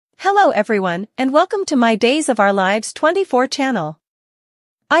Hello everyone, and welcome to my Days of Our Lives 24 channel.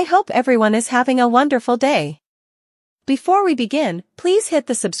 I hope everyone is having a wonderful day. Before we begin, please hit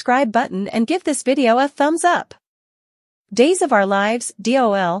the subscribe button and give this video a thumbs up. Days of Our Lives,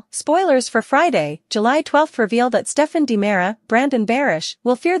 DOL, spoilers for Friday, July 12th reveal that Stefan DiMera, Brandon Barish,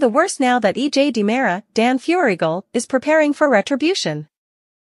 will fear the worst now that EJ DiMera, Dan Furigal, is preparing for retribution.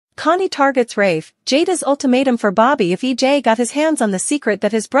 Connie targets Rafe, Jada's ultimatum for Bobby. If EJ got his hands on the secret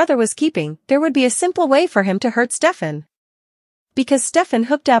that his brother was keeping, there would be a simple way for him to hurt Stefan. Because Stefan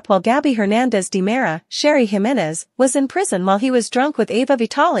hooked up while Gabi Hernandez DiMera, Sherry Jimenez, was in prison while he was drunk with Ava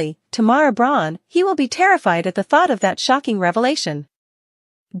Vitali, Tamara Braun, he will be terrified at the thought of that shocking revelation.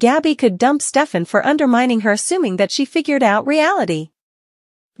 Gabi could dump Stefan for undermining her, assuming that she figured out reality.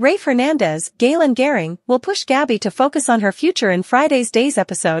 Rafe Hernandez, Galen Gehring, will push Gabi to focus on her future in Friday's Days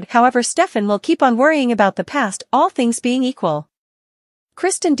episode. However, Stefan will keep on worrying about the past, all things being equal.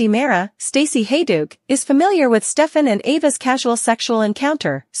 Kristen DiMera, Stacey Hayduke, is familiar with Stefan and Ava's casual sexual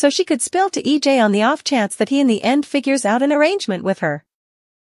encounter, so she could spill to EJ on the off chance that he in the end figures out an arrangement with her.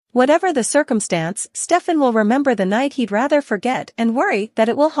 Whatever the circumstance, Stefan will remember the night he'd rather forget and worry that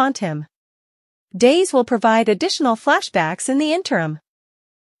it will haunt him. Days will provide additional flashbacks in the interim.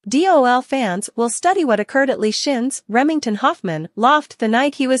 DOL fans will study what occurred at Lee Shin's, Remington Hoffman, loft the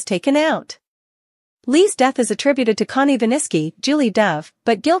night he was taken out. Lee's death is attributed to Connie Viniski, Julie Dove,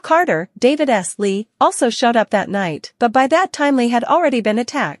 but Gil Carter, David S. Lee, also showed up that night, but by that time Lee had already been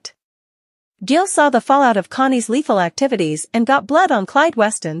attacked. Gil saw the fallout of Connie's lethal activities and got blood on Clyde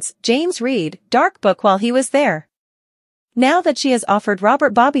Weston's, James Reed, dark book while he was there. Now that she has offered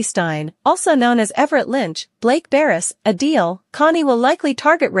Robert Bobby Stein, also known as Everett Lynch, Blake Barris, a deal, Connie will likely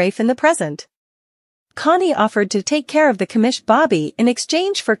target Rafe in the present. Connie offered to take care of the commish Bobby in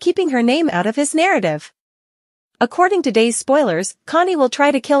exchange for keeping her name out of his narrative. According to Days spoilers, Connie will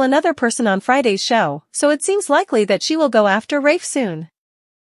try to kill another person on Friday's show, so it seems likely that she will go after Rafe soon.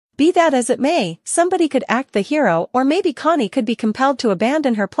 Be that as it may, somebody could act the hero, or maybe Connie could be compelled to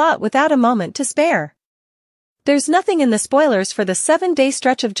abandon her plot without a moment to spare. There's nothing in the spoilers for the 7-day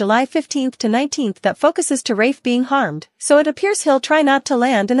stretch of July 15th to 19th that focuses to Rafe being harmed, so it appears he'll try not to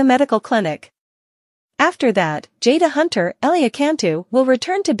land in a medical clinic. After that, Jada Hunter, Elia Cantu, will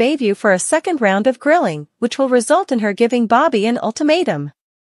return to Bayview for a second round of grilling, which will result in her giving Bobby an ultimatum.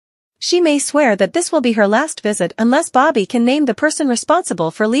 She may swear that this will be her last visit unless Bobby can name the person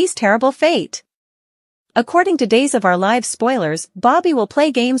responsible for Lee's terrible fate. According to Days of Our Lives spoilers, Bobby will play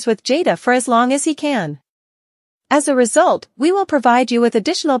games with Jada for as long as he can. As a result, we will provide you with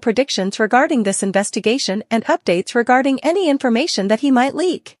additional predictions regarding this investigation and updates regarding any information that he might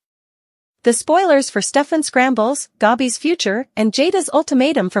leak. The spoilers for Stefan Scrambles, Gabi's future, and Jada's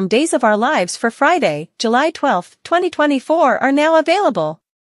ultimatum from Days of Our Lives for Friday, July 12, 2024 are now available.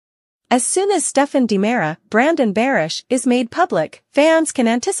 As soon as Stefan DiMera, Brandon Barish, is made public, fans can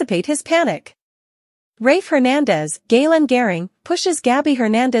anticipate his panic. Rafe Hernandez, Galen Gehring, pushes Gabi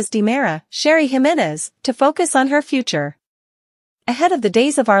Hernandez DiMera, Sherry Jimenez, to focus on her future. Ahead of the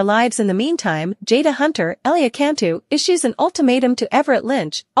Days of Our Lives in the meantime, Jada Hunter, Elia Cantu, issues an ultimatum to Everett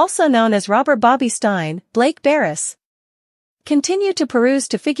Lynch, also known as Robert Bobby Stein, Blake Barris. Continue to peruse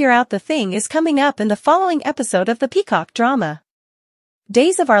to figure out the thing is coming up in the following episode of the Peacock drama.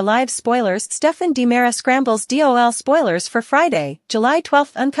 Days of Our Lives spoilers. Stefan DiMera Scrambles DOL spoilers for Friday, July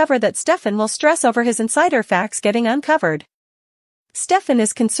 12th uncover that Stefan will stress over his insider facts getting uncovered. Stefan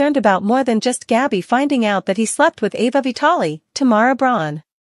is concerned about more than just Gabi finding out that he slept with Ava Vitali, Tamara Braun.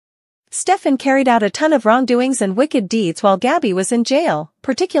 Stefan carried out a ton of wrongdoings and wicked deeds while Gabi was in jail,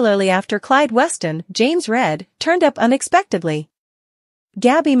 particularly after Clyde Weston, James Reed, turned up unexpectedly.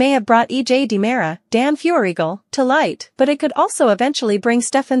 Gabi may have brought EJ DiMera, Dan Furigal, to light, but it could also eventually bring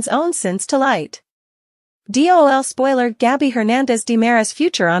Stefan's own sins to light. DOL spoiler. Gabi Hernandez DiMera's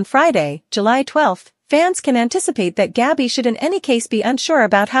future on Friday, July 12th, fans can anticipate that Gabi should in any case be unsure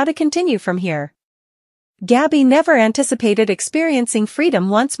about how to continue from here. Gabi never anticipated experiencing freedom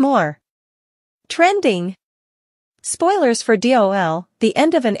once more. Trending. Spoilers for DOL, the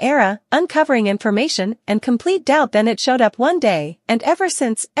end of an era, uncovering information and complete doubt. Then it showed up one day, and ever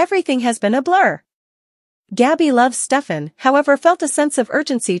since, everything has been a blur. Gabi loves Stefan, however felt a sense of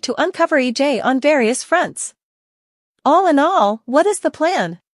urgency to uncover EJ on various fronts. All in all, what is the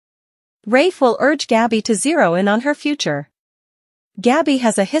plan? Rafe will urge Gabi to zero in on her future. Gabi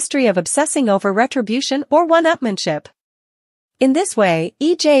has a history of obsessing over retribution or one-upmanship. In this way,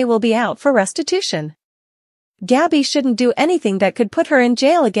 EJ will be out for restitution. Gabi shouldn't do anything that could put her in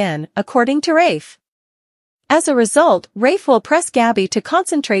jail again, according to Rafe. As a result, Rafe will press Gabi to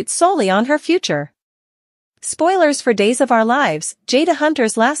concentrate solely on her future. Spoilers for Days of Our Lives, Jada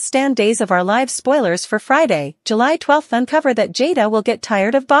Hunter's Last Stand. Days of Our Lives spoilers for Friday, July 12th uncover that Jada will get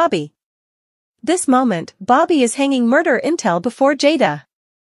tired of Bobby. This moment, Bobby is hanging murder intel before Jada.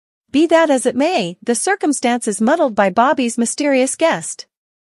 Be that as it may, the circumstances muddled by Bobby's mysterious guest.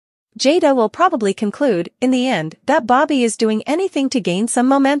 Jada will probably conclude, in the end, that Bobby is doing anything to gain some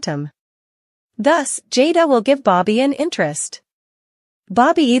momentum. Thus, Jada will give Bobby an interest.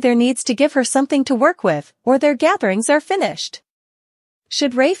 Bobby either needs to give her something to work with, or their gatherings are finished.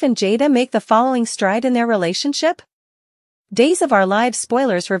 Should Rafe and Jada make the following stride in their relationship? Days of Our Lives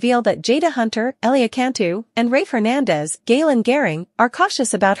spoilers reveal that Jada Hunter, Elia Cantu, and Rafe Hernandez, Galen Gehring, are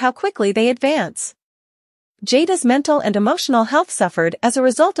cautious about how quickly they advance. Jada's mental and emotional health suffered as a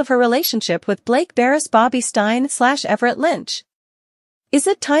result of her relationship with Blake Barris Bobby Stein/Everett Lynch. Is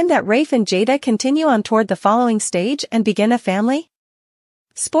it time that Rafe and Jada continue on toward the following stage and begin a family?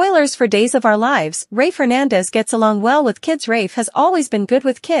 Spoilers for Days of Our Lives, Rafe Hernandez gets along well with kids. Rafe has always been good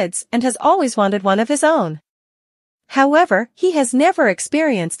with kids and has always wanted one of his own. However, he has never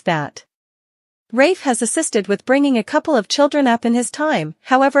experienced that. Rafe has assisted with bringing a couple of children up in his time,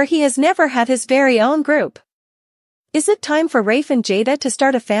 however he has never had his very own group. Is it time for Rafe and Jada to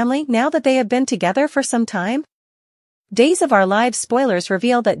start a family now that they have been together for some time? Days of Our Lives spoilers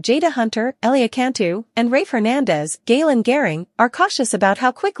reveal that Jada Hunter, Elia Cantu, and Rafe Hernandez, Galen Gehring, are cautious about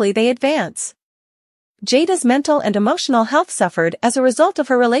how quickly they advance. Jada's mental and emotional health suffered as a result of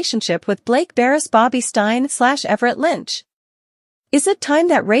her relationship with Blake Barris Bobby Stein/Everett Lynch. Is it time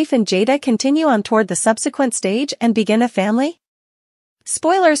that Rafe and Jada continue on toward the subsequent stage and begin a family?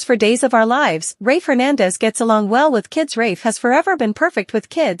 Spoilers for Days of Our Lives, Rafe Hernandez gets along well with kids. Rafe has forever been perfect with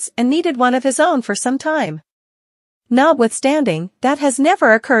kids and needed one of his own for some time. Notwithstanding, that has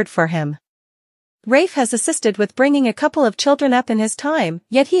never occurred for him. Rafe has assisted with bringing a couple of children up in his time,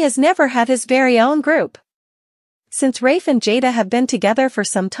 yet he has never had his very own group. Since Rafe and Jada have been together for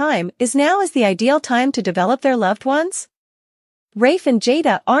some time, is the ideal time to develop their loved ones? Rafe and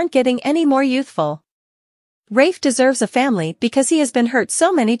Jada aren't getting any more youthful. Rafe deserves a family because he has been hurt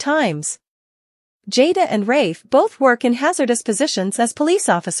so many times. Jada and Rafe both work in hazardous positions as police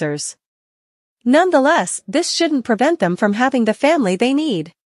officers. Nonetheless, this shouldn't prevent them from having the family they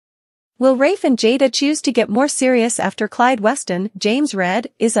need. Will Rafe and Jada choose to get more serious after Clyde Weston, James Redd,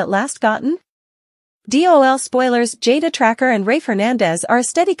 is at last gotten? DOL spoilers, Jada Tracker and Rafe Hernandez are a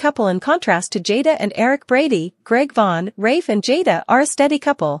steady couple in contrast to Jada and Eric Brady, Greg Vaughn. Rafe and Jada are a steady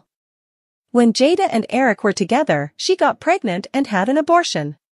couple. When Jada and Eric were together, she got pregnant and had an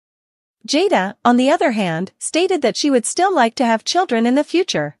abortion. Jada, on the other hand, stated that she would still like to have children in the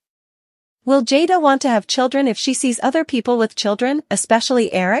future. Will Jada want to have children if she sees other people with children,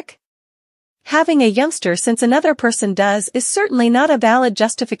 especially Eric? Having a youngster since another person does is certainly not a valid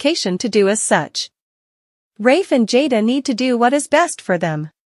justification to do as such. Rafe and Jada need to do what is best for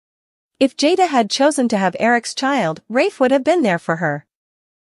them. If Jada had chosen to have Eric's child, Rafe would have been there for her.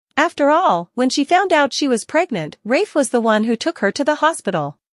 After all, when she found out she was pregnant, Rafe was the one who took her to the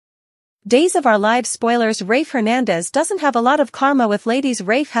hospital. Days of Our Lives spoilers, Rafe Hernandez doesn't have a lot of karma with ladies.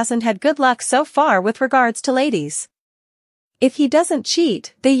 Rafe hasn't had good luck so far with regards to ladies. If he doesn't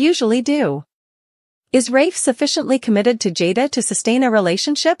cheat, they usually do. Is Rafe sufficiently committed to Jada to sustain a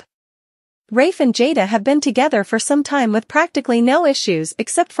relationship? Rafe and Jada have been together for some time with practically no issues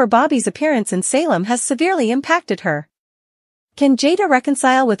except for Bobby's appearance in Salem has severely impacted her. Can Jada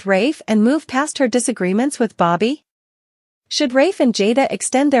reconcile with Rafe and move past her disagreements with Bobby? Should Rafe and Jada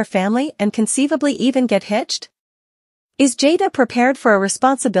extend their family and conceivably even get hitched? Is Jada prepared for a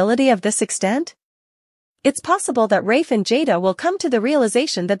responsibility of this extent? It's possible that Rafe and Jada will come to the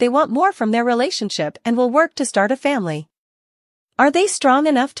realization that they want more from their relationship and will work to start a family. Are they strong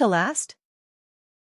enough to last?